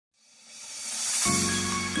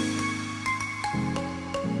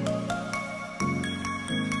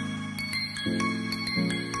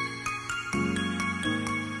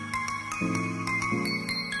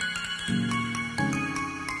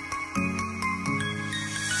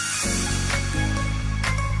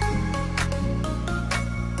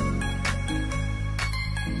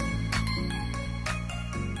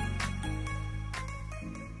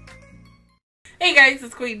guys,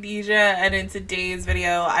 it's Queendija, and in today's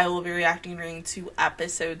video, I will be reacting to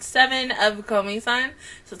episode 7 of Komi-san.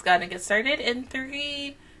 So it's gonna get started in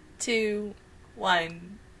 3, 2,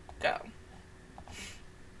 1, go.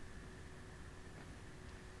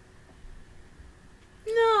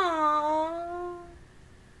 No.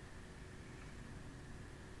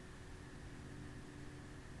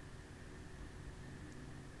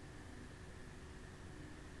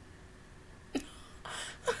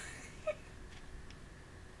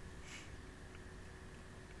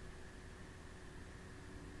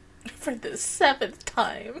 For the 7th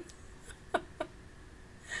time.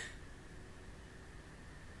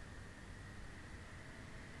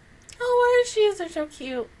 Oh, our shoes are so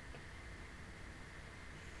cute.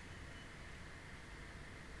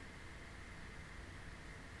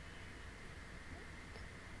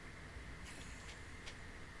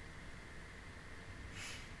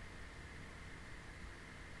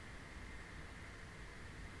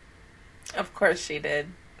 Of course she did.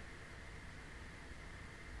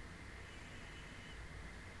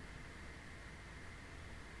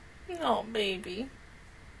 Oh, baby.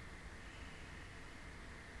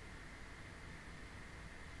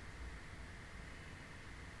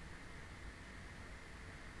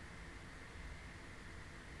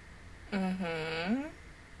 Mm-hmm.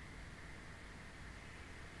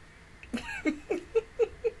 Look at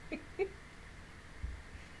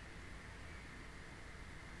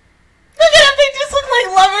them, they just look like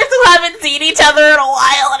lovers who haven't seen each other in a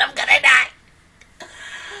while, and I'm gonna die.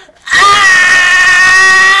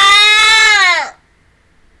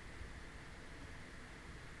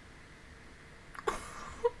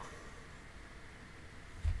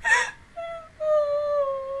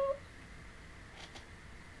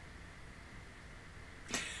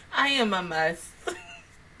 I am a mess.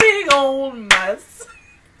 Big old mess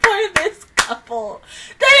for this couple.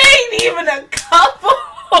 That ain't even a couple.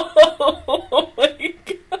 Oh my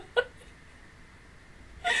god.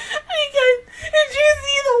 Because did you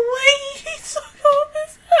see the way he took off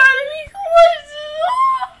his hat and he closed it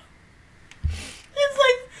off? It's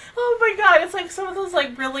like, oh my god, it's like some of those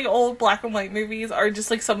like really old black and white movies, or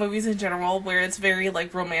just like some movies in general where it's very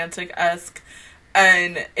like romantic-esque,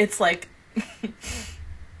 and it's like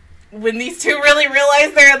when these two really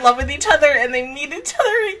realize they're in love with each other and they meet each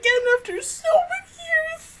other again after so many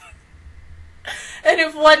years. And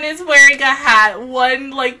if one is wearing a hat,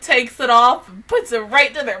 one like takes it off and puts it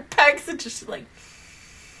right to their pecs and just like,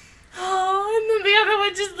 oh, and then the other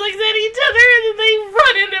one just looks at each other and then they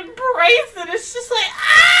run and embrace, and it's just like,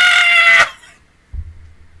 ah!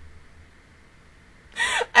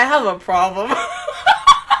 I have a problem.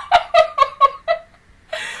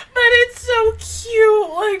 But it's so cute,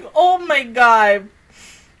 like, oh my god.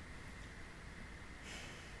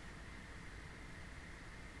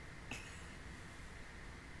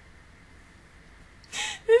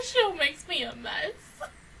 This show makes me a mess.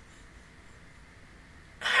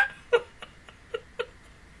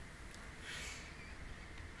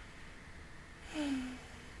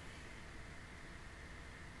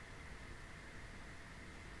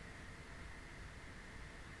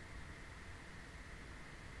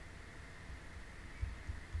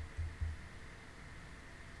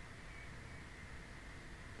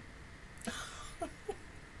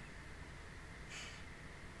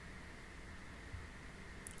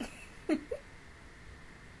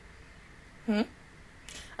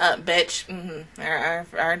 Bitch.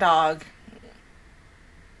 Mm-hmm. Our dog.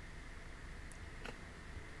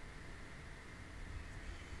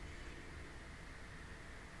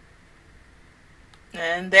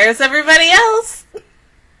 And there's everybody else.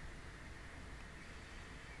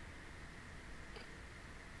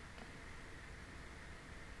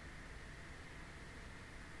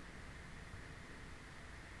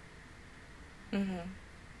 Mm-hmm.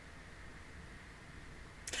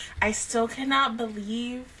 I still cannot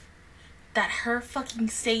believe that her fucking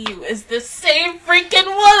Seiyu is the same freaking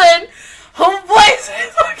woman who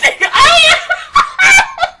voices fucking Aya!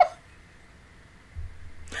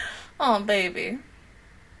 Oh, baby.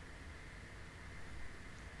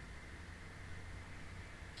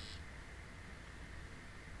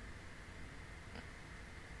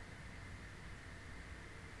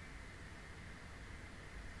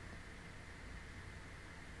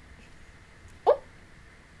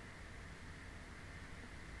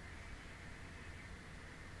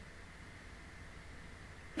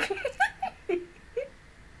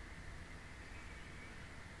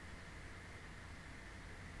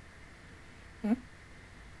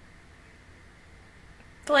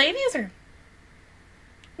 The ladies are...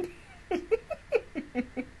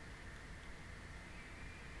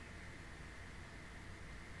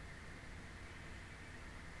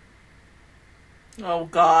 Oh,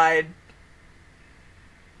 God.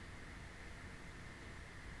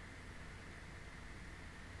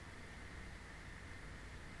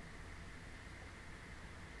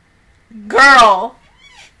 Girl.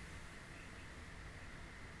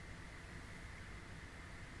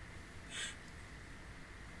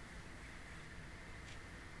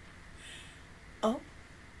 Oh.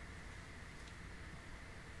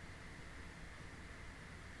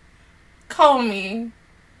 Komi.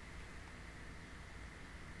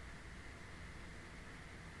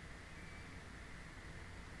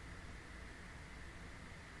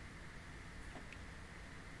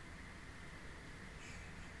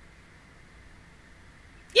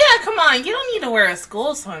 Yeah, come on. You don't need to wear a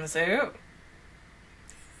school swimsuit.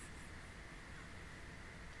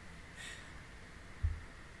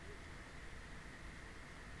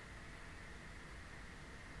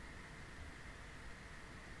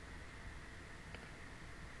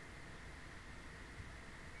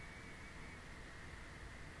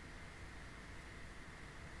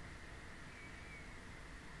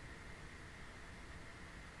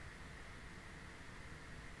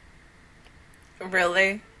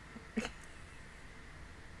 Really?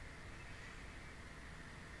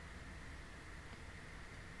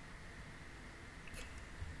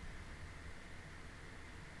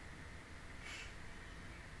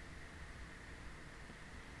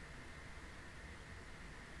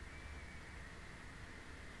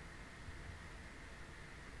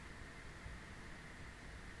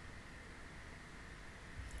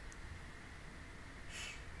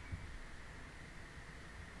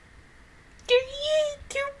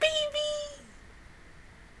 Your baby.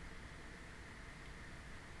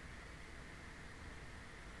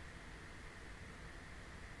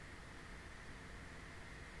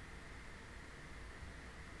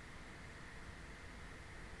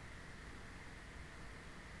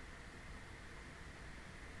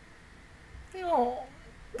 Oh.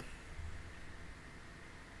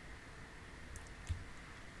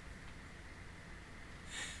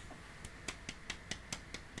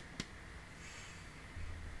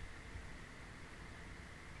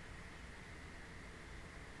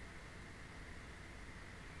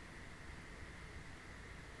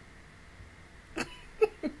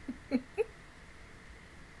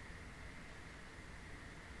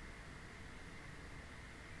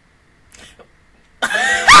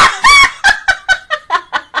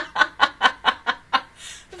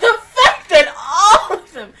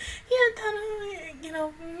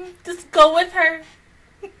 Just go with her.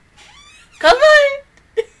 Come on.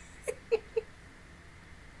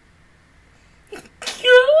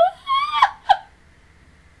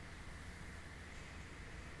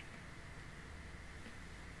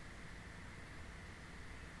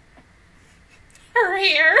 Her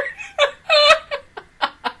hair.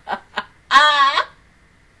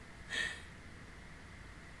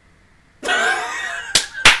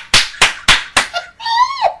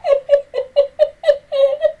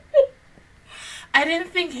 I didn't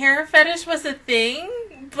think hair fetish was a thing,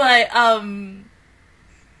 but oh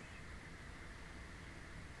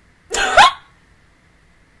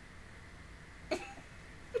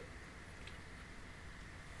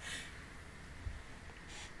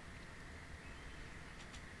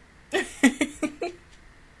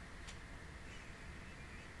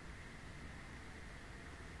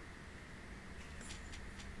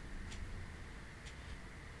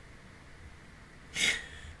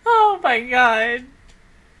my God.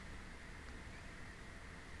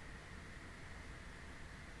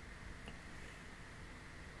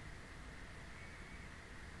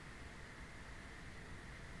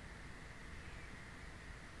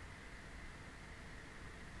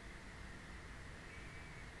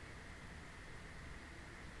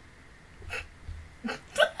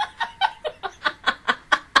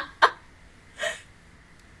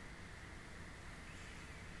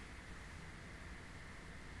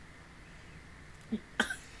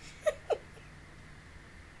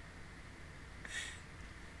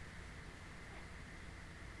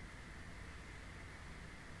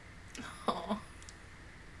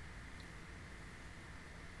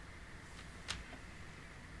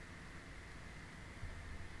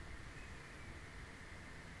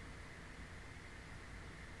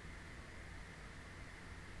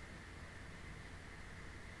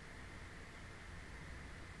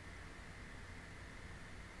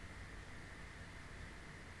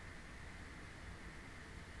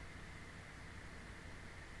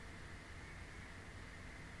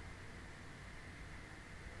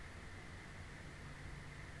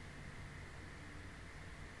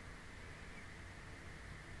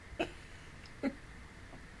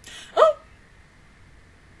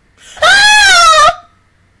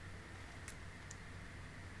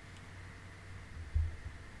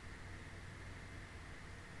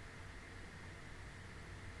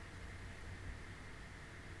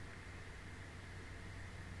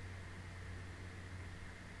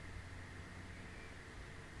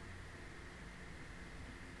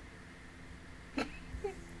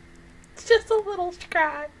 a little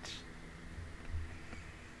scratch.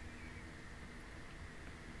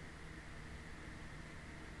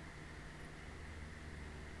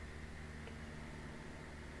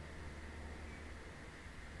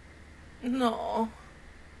 No.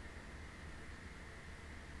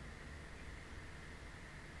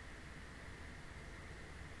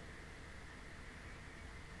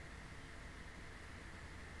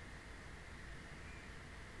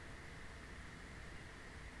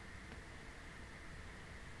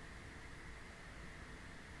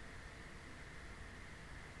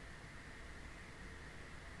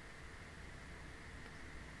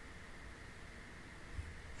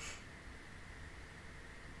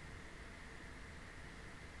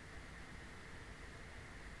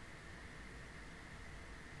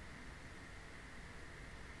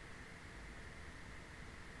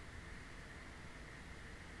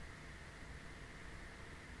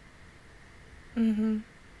 Mm-hmm.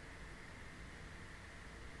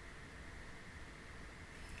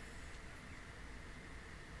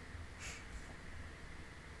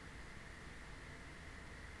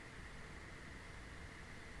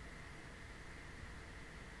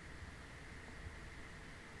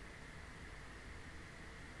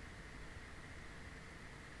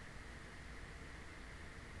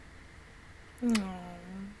 Aww.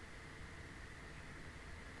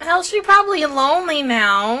 Hell, she's probably lonely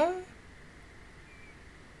now.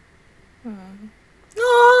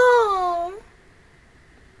 Oh.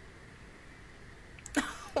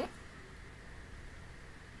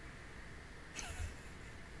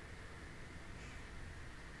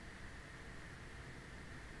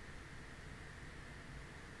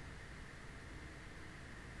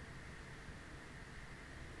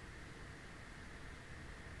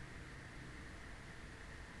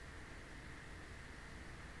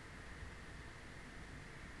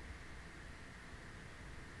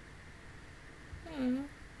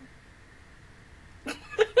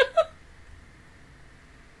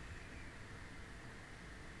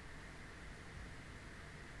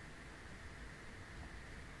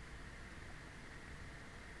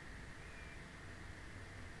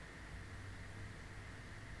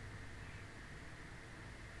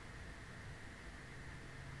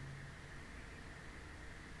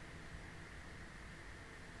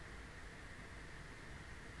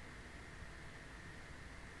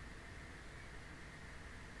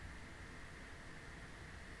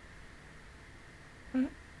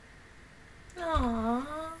 Aww,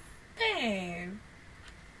 babe.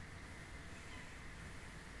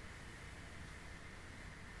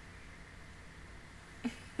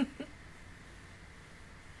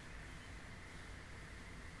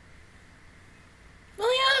 Well,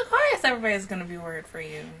 yeah, of course everybody's gonna be worried for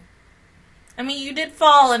you. I mean, you did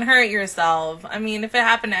fall and hurt yourself. I mean, if it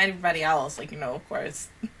happened to anybody else, like, you know, of course.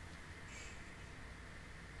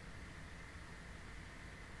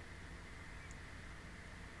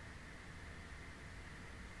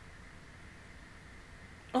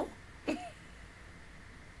 Oh.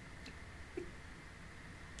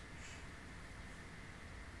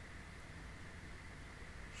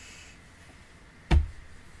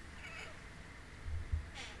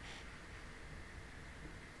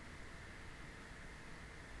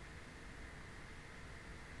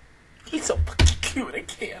 He's so fucking cute, I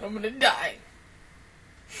can't. I'm gonna die.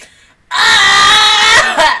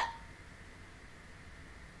 Ah!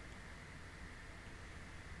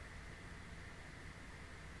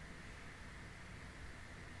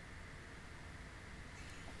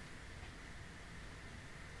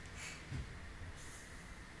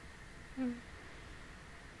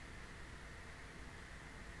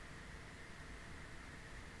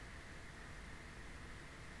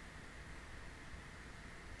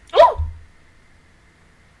 Oh!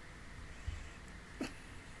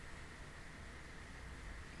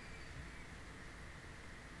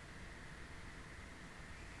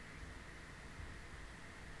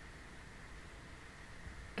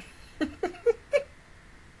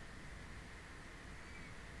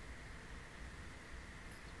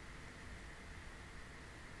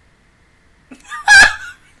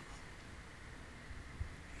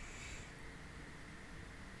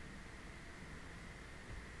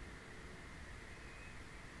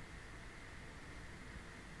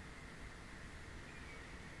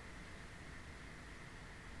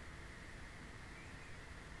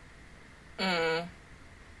 Mm.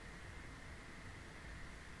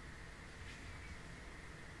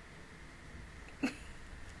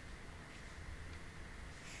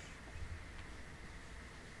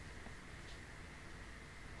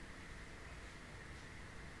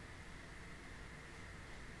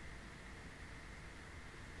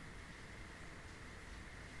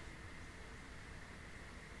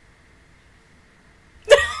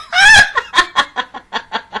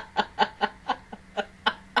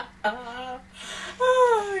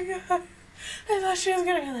 I thought she was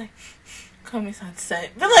gonna be like, Komi-san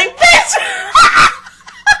sent. But like, bitch!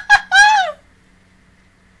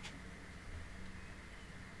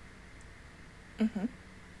 Mm-hmm.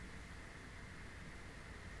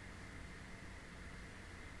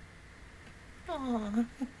 Aww.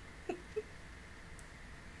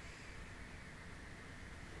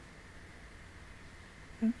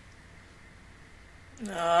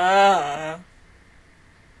 Ah.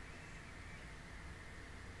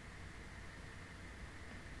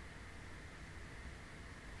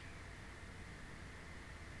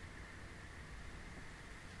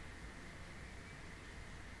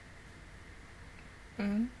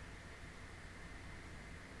 Mm.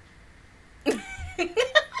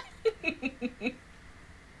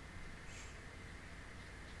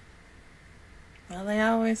 Well, they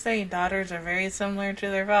always say daughters are very similar to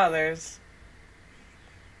their fathers.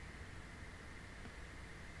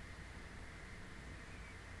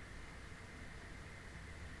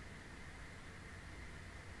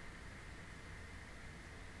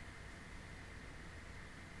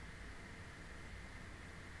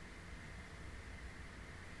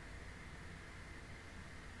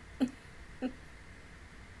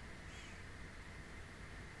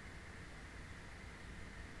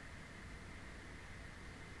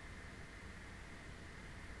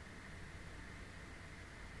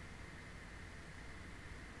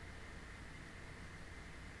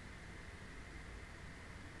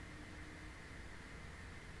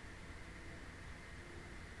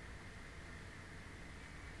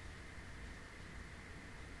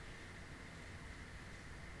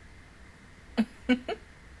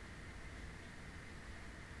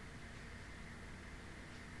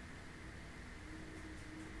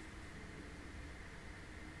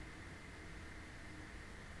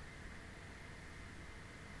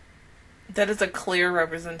 That is a clear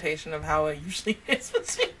representation of how it usually is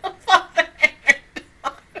between the father and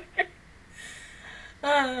daughter.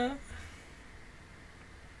 Aww.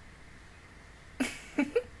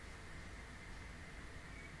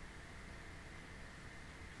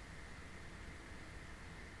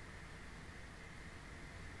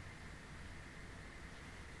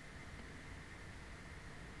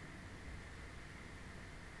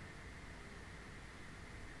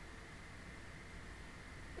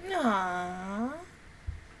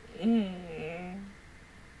 Mm.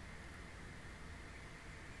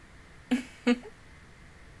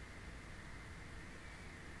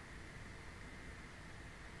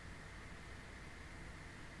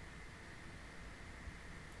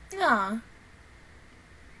 Aw.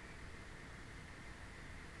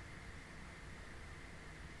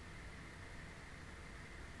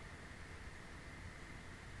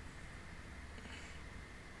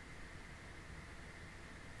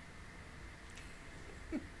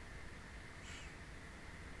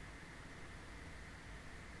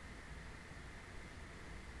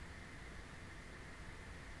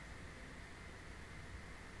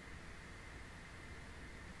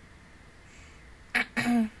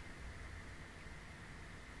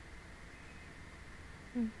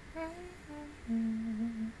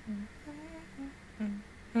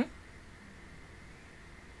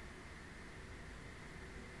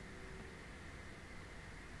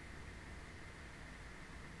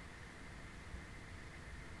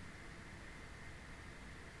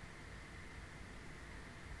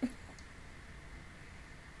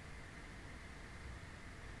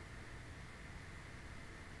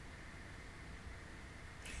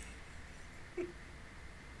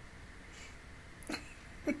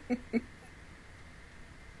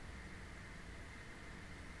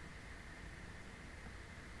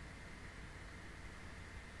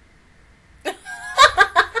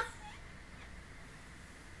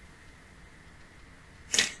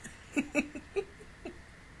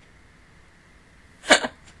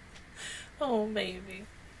 Oh, baby.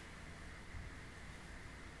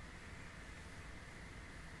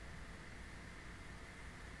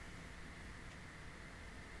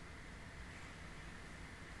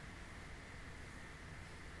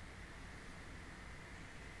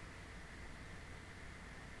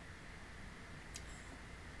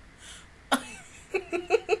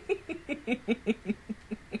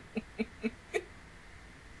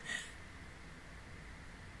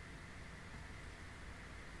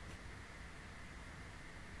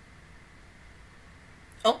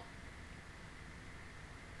 Oh.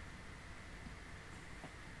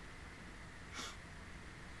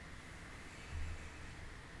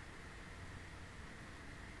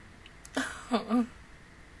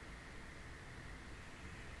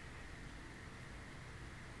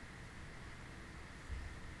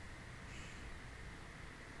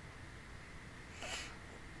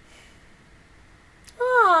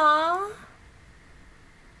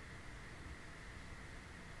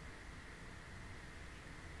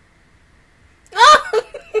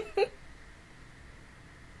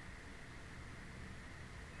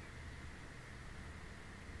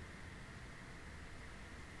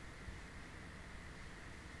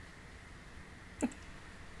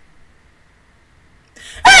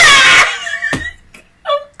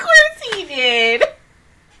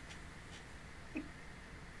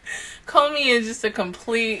 Komi is just a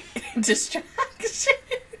complete distraction.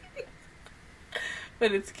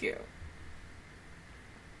 But it's cute.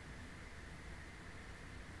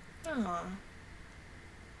 Aww.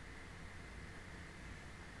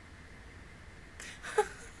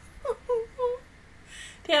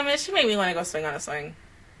 Damn it, she made me want to go swing on a swing.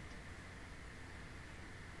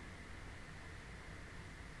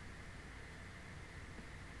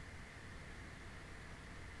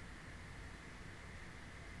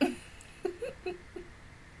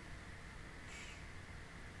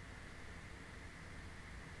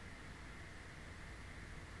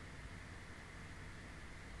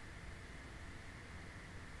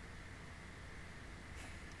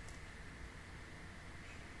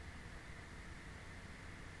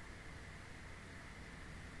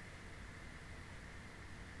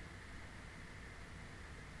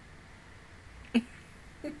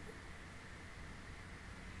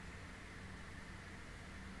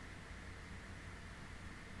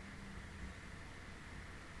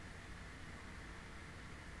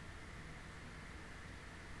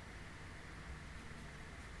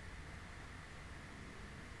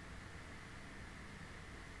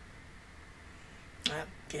 I'm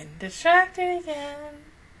getting distracted again.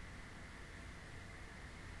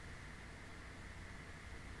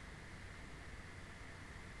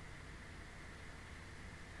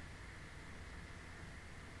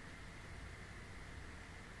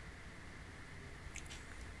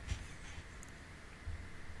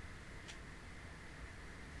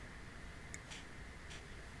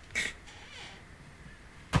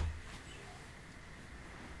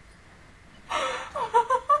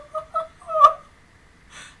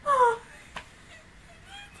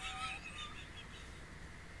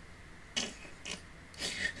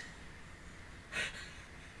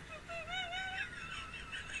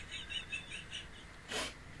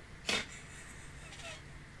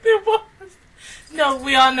 No,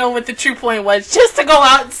 we all know what the true point was. Just to go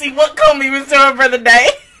out and see what Komi was doing for the day.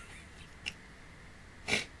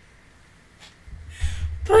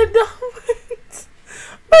 But no,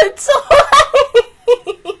 but so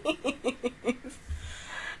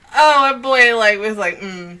oh, my boy was like,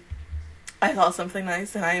 I saw something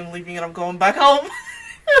nice and I am leaving and I'm going back home.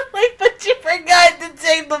 Like, but you forgot to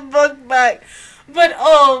take the book back. But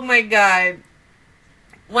oh my god.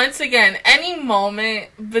 Once again, any moment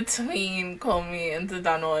between Komi and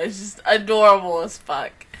Tadano is just adorable as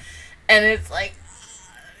fuck. And it's like,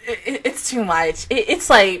 it's too much. It's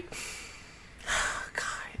like, oh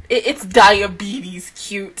god, it's diabetes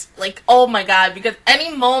cute. Like, oh my god, because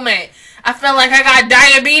any moment I feel like I got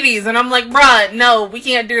diabetes and I'm like, bruh, no, we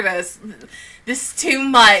can't do this. This is too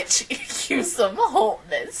much. Use some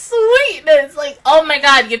wholeness, sweetness. Like, oh my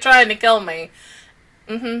god, you're trying to kill me.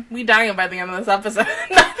 We dying by the end of this episode.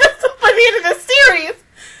 Not just by the end of the series.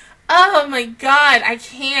 Oh my god, I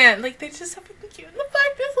can't. Like, they're just so fucking cute. And the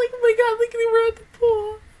fact is, like, oh my god, look at her at the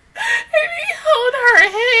pool. And he held her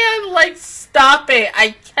hand. Like, stop it.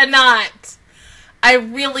 I cannot. I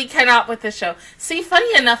really cannot with this show. See,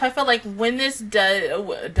 funny enough, I feel like when this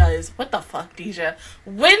does, what the fuck, Deja?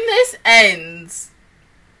 When this ends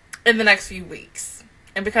in the next few weeks,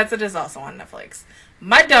 and because it is also on Netflix,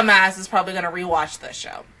 my dumb ass is probably going to rewatch this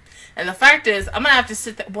show. And the fact is, I'm going to have to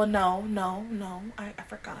sit there. Well, no. I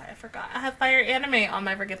forgot. I have Fire Anime on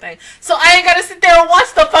my freaking thing. So I ain't got to sit there and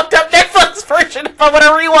watch the fucked up Netflix version if I want to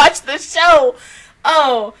rewatch this show.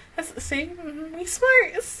 Oh, see? We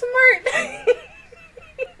smart. It's smart.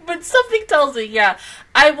 But something tells me, yeah,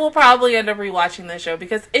 I will probably end up rewatching this show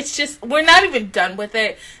because it's just, we're not even done with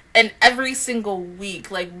it. And every single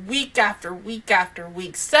week, like week after week after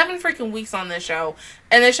week, 7 freaking weeks on this show,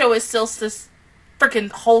 and the show is still this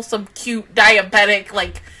freaking wholesome, cute, diabetic,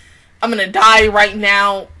 like, I'm gonna die right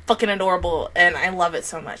now, fucking adorable, and I love it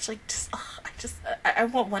so much. Like, I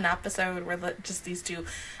want one episode where just these two,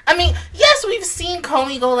 I mean, yes, we've seen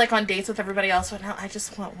Komi go, like, on dates with everybody else, but now I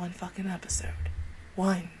just want one fucking episode.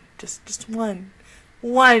 One. Just one.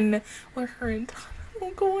 One where her and Donna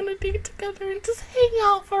will go on a date together and just hang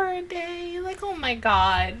out for a day. Like, oh my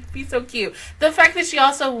god. It'd be so cute. The fact that she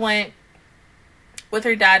also went with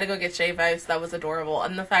her dad to go get shave ice, that was adorable.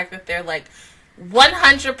 And the fact that they're, like,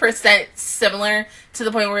 100% similar to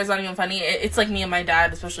the point where it's not even funny. It's like me and my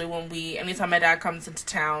dad, especially when anytime my dad comes into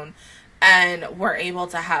town and we're able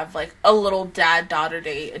to have, like, a little dad-daughter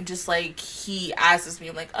date, and just, like, he asks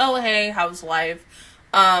me, like, oh, hey, how's life?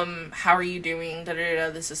 How are you doing?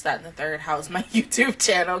 This is that and the third. How's my YouTube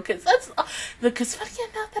channel? Because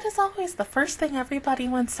funny enough, that is always the first thing everybody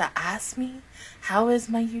wants to ask me. How is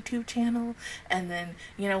my YouTube channel? And then,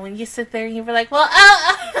 when you sit there and you're like, well,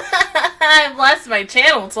 I've lost my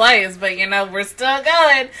channel twice, but you know, we're still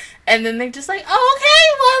going. And then they're just like, oh, okay,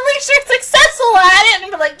 well, at least you're successful at it.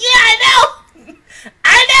 And I'm like, yeah, I know.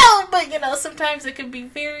 I know. But, you know, sometimes it can be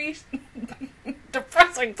very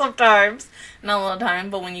depressing sometimes. Not all the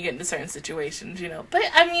time, but when you get into certain situations, you know. But,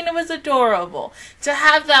 I mean, it was adorable. To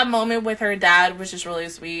have that moment with her dad was just really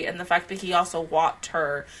sweet. And the fact that he also walked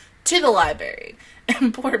her to the library.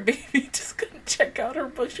 And poor baby just couldn't check out her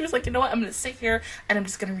book. She was like, you know what? I'm going to sit here and I'm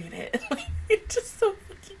just going to read it. Like, it's just so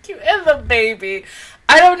fucking cute. And the baby.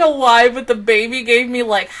 I don't know why, but the baby gave me,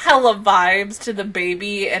 like, hella vibes to the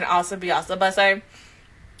baby and Asabi Asabase.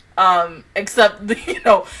 Except, you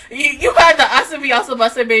know, you had the Asabi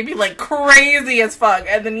Asabase baby, like, crazy as fuck.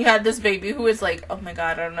 And then you had this baby who is like, oh my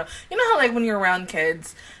god, I don't know. You know how, like, when you're around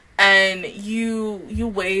kids and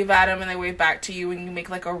you wave at them and they wave back to you and you make,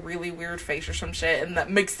 like, a really weird face or some shit and that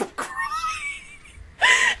makes them cry.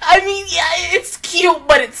 I mean, yeah, it's cute,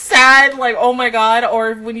 but it's sad, like, oh my god.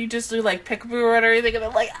 Or when you just do, like, peekaboo or anything, and they're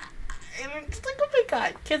like, and it's like, oh my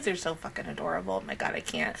god, kids are so fucking adorable. Oh my god, I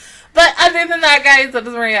can't. But other than that, guys, that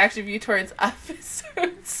is my reaction view towards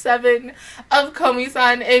episode 7 of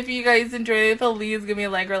Komi-san. If you guys enjoyed it, please give me a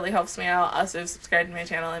like, really helps me out. Also, subscribe to my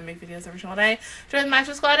channel and make videos every single day. Join the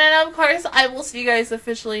Master Squad, and of course, I will see you guys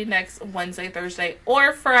officially next Wednesday, Thursday,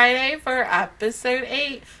 or Friday for episode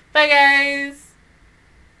 8. Bye, guys!